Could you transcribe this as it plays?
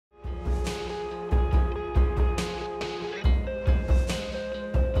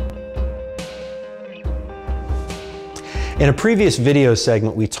In a previous video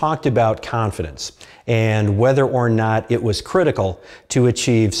segment, we talked about confidence and whether or not it was critical to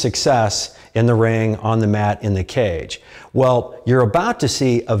achieve success in the ring, on the mat, in the cage. Well, you're about to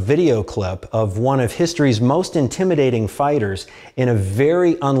see a video clip of one of history's most intimidating fighters in a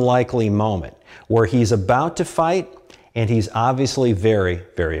very unlikely moment where he's about to fight and he's obviously very,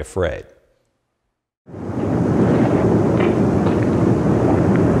 very afraid.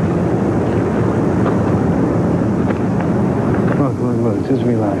 Look, just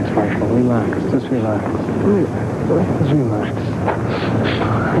relax, Michael. Relax. Just relax. Just relax.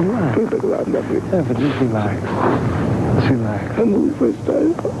 Relax. Yeah, but just relax. Just relax. I know first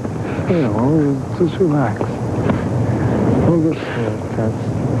time. Yeah, well, just relax. Hold this Ted.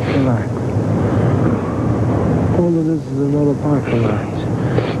 Relax. All of this is another boxing match.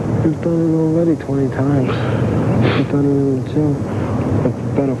 You've done it already 20 times. You've done it in the gym.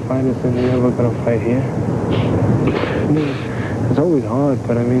 With better fighters than you're ever gonna fight here. It's always hard,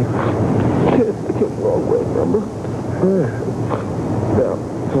 but I mean... It's the wrong way, remember? Yeah.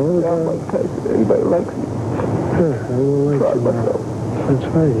 Yeah, I'm like Tyson. Everybody likes me. Yeah, everyone likes you now. That's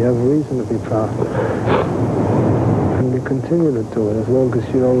right, you have a reason to be proud. And you continue to do it as long as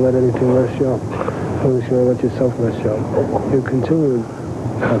you don't let anything mess you up. As long as you don't let yourself mess you up. You continue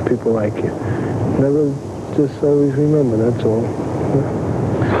to have people like you. Never, just always remember, that's all. Yeah?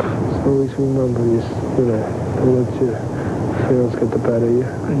 Just always remember, don't let your feelings get the better of you.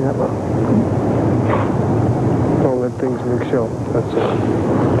 Never. Don't let things mix you up, that's all.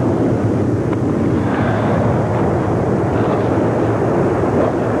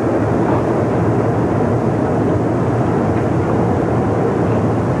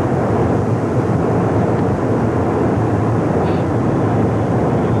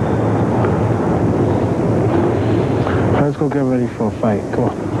 Let's go get ready for a fight. Come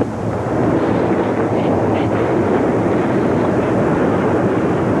on.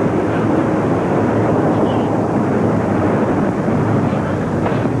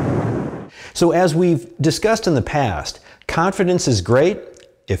 So as we've discussed in the past, confidence is great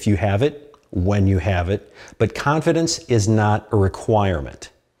if you have it, when you have it, but confidence is not a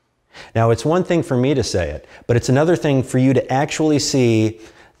requirement. Now, it's one thing for me to say it, but it's another thing for you to actually see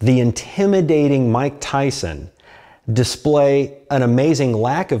the intimidating Mike Tyson display an amazing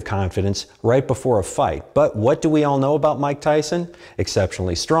lack of confidence right before a fight. But what do we all know about Mike Tyson?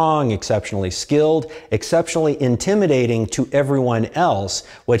 Exceptionally strong, exceptionally skilled, exceptionally intimidating to everyone else.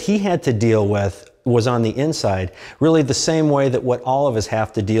 What he had to deal with was on the inside, really the same way that what all of us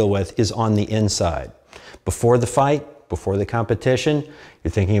have to deal with is on the inside. Before the fight, before the competition,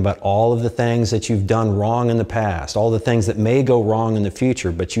 you're thinking about all of the things that you've done wrong in the past, all the things that may go wrong in the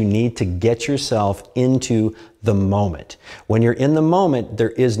future, but you need to get yourself into the moment. When you're in the moment, there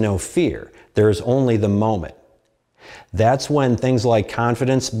is no fear. There is only the moment. That's when things like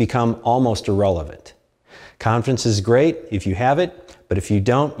confidence become almost irrelevant. Confidence is great if you have it, but if you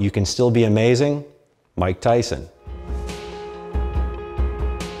don't, you can still be amazing. Mike Tyson.